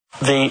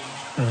the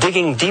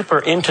digging deeper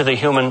into the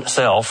human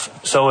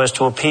self so as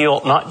to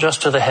appeal not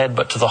just to the head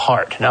but to the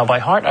heart. Now, by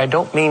heart, I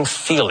don't mean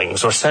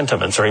feelings or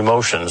sentiments or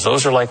emotions.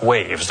 Those are like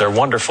waves. They're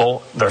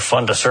wonderful. They're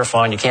fun to surf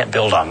on. You can't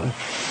build on them.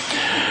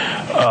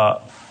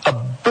 A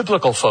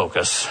biblical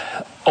focus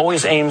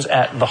always aims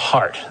at the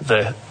heart,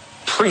 the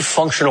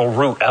pre-functional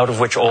root out of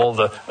which all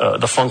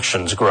the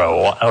functions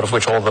grow, out of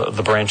which all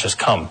the branches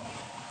come.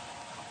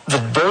 The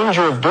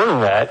danger of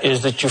doing that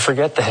is that you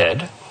forget the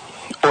head,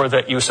 or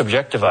that you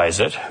subjectivize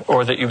it,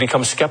 or that you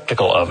become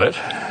skeptical of it,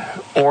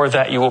 or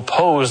that you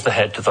oppose the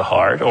head to the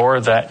heart,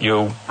 or that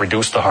you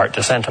reduce the heart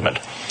to sentiment.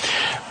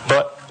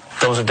 But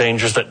those are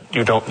dangers that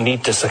you don't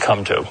need to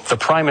succumb to. The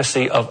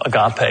primacy of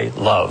agape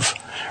love,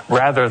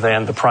 rather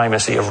than the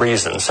primacy of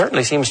reason,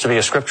 certainly seems to be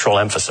a scriptural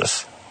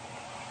emphasis.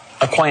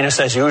 Aquinas,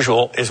 as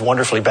usual, is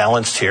wonderfully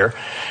balanced here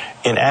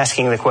in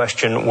asking the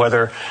question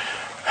whether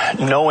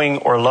knowing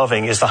or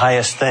loving is the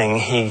highest thing.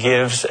 He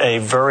gives a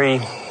very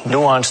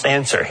nuanced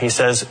answer. He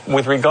says,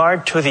 with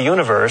regard to the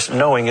universe,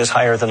 knowing is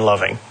higher than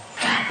loving.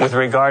 With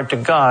regard to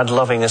God,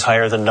 loving is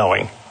higher than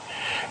knowing.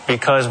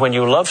 Because when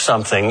you love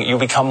something, you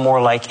become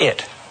more like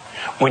it.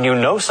 When you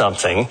know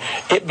something,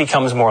 it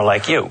becomes more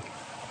like you.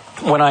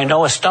 When I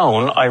know a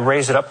stone, I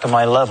raise it up to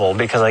my level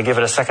because I give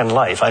it a second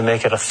life. I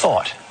make it a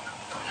thought.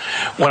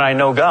 When I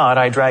know God,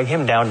 I drag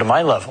him down to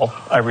my level.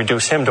 I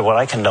reduce him to what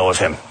I can know of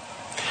him.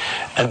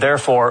 And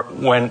therefore,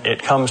 when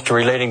it comes to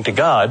relating to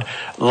God,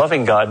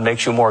 loving God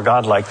makes you more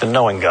godlike than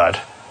knowing God.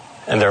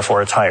 And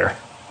therefore, it's higher.